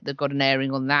tune that got an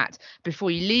airing on that.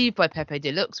 Before You Leave by Pepe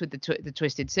Deluxe with the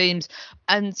Twisted Seams.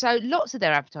 And so lots of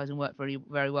their advertising worked very,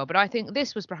 very well. But I think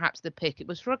this was perhaps the pick. It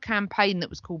was for a campaign that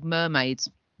was called Mermaids,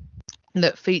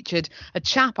 that featured a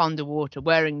chap underwater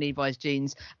wearing Levi's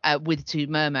jeans with two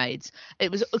mermaids.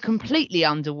 It was completely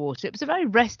underwater. It was a very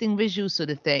resting visual sort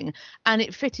of thing, and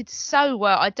it fitted so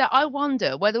well. I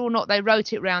wonder whether or not they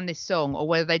wrote it around this song, or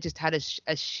whether they just had a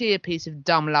sheer piece of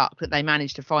dumb luck that they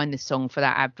managed to find this song for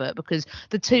that advert, because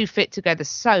the two fit together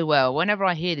so well. Whenever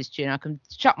I hear this tune, I can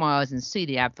shut my eyes and see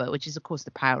the advert, which is of course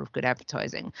the power of good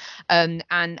advertising. And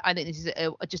I think this is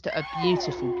just a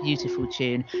beautiful, beautiful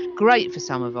tune, great for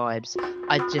summer vibes.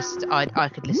 I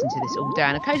could listen to this all day,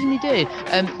 and occasionally do.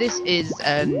 This is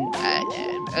to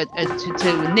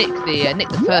nick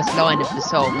the first line of the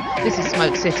song. This is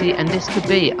Smoke City, and this could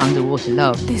be Underwater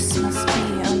Love. This must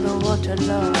be underwater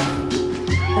love.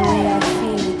 The way I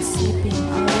feel it sleeping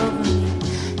all over me.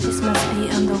 This must be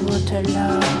underwater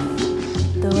love.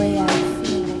 The way I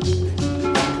feel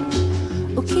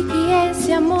it. O que é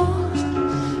esse amor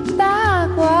da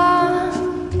água?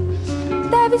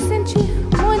 Deve sentir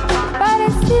muito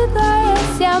parecido a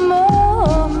esse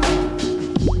amor.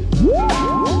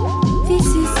 This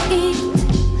is it,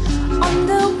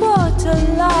 underwater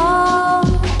love.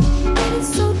 It is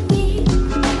so deep,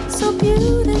 so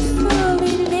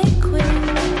beautifully liquid.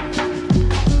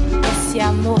 Esse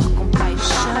amor com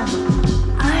paixão.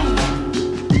 Ai,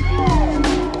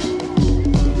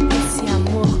 esse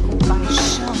amor com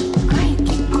paixão. Ai,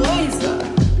 que coisa.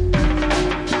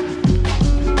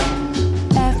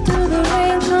 After the rain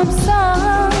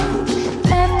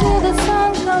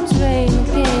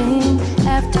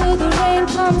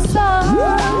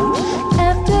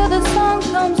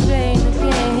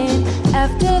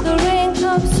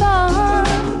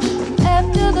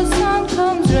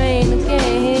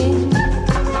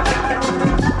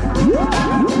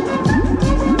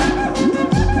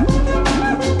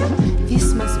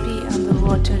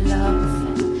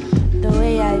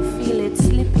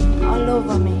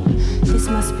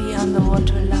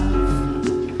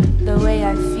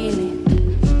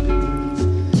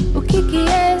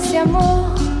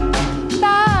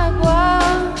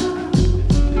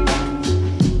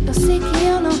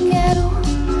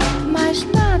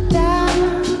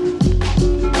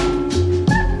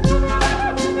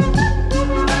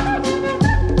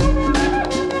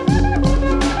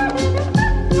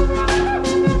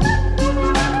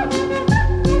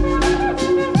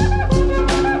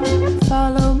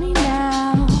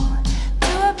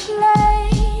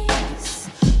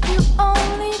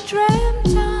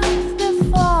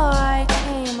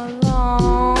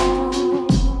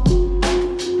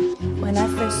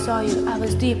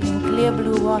deep in clear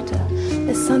blue water.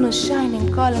 The sun was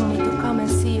shining, calling me to come and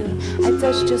see you. I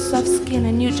touched your soft skin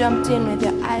and you jumped in with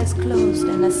your eyes closed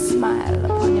and a smile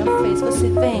upon your face. Você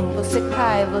vem, você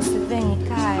cai, você vem e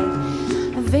cai.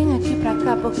 Vem aqui pra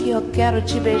cá porque eu quero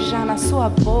te beijar na sua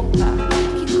boca.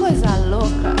 Que coisa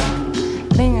louca.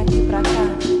 Vem aqui pra cá,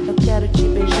 eu quero te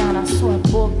beijar na sua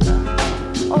boca.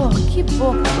 Oh, que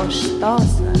boca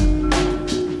gostosa.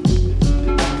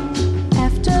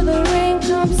 After the rain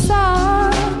comes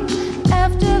sun,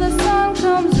 after the sun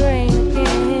comes rain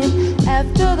again.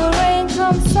 After the rain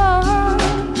comes sun,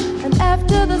 and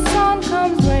after the sun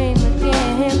comes rain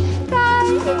again.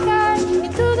 Cai, cai, e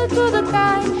tudo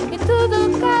cai, e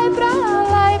tudo cai pra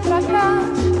lá e pra cá,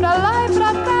 pra lá e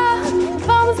pra cá.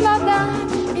 Vamos nadar,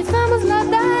 e vamos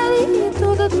nadar, e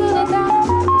tudo dá.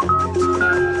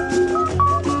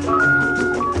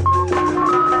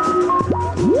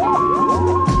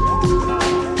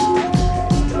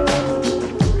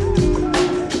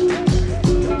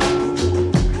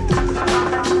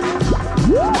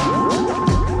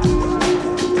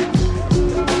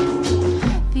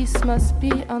 This must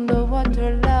be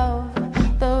underwater love,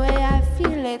 the way I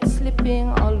feel it slipping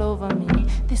all over me.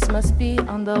 This must be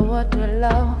underwater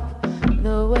love,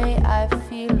 the way I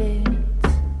feel it.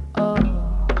 Oh,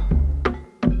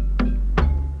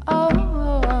 oh,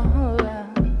 oh, oh.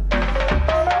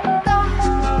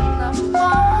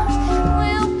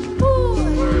 We'll pull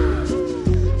you.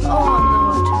 Oh,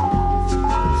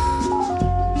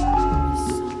 underwater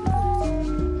love.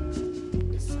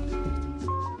 It's so good.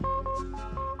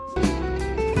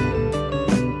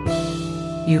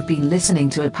 You've been listening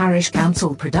to a Parish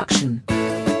Counsel production.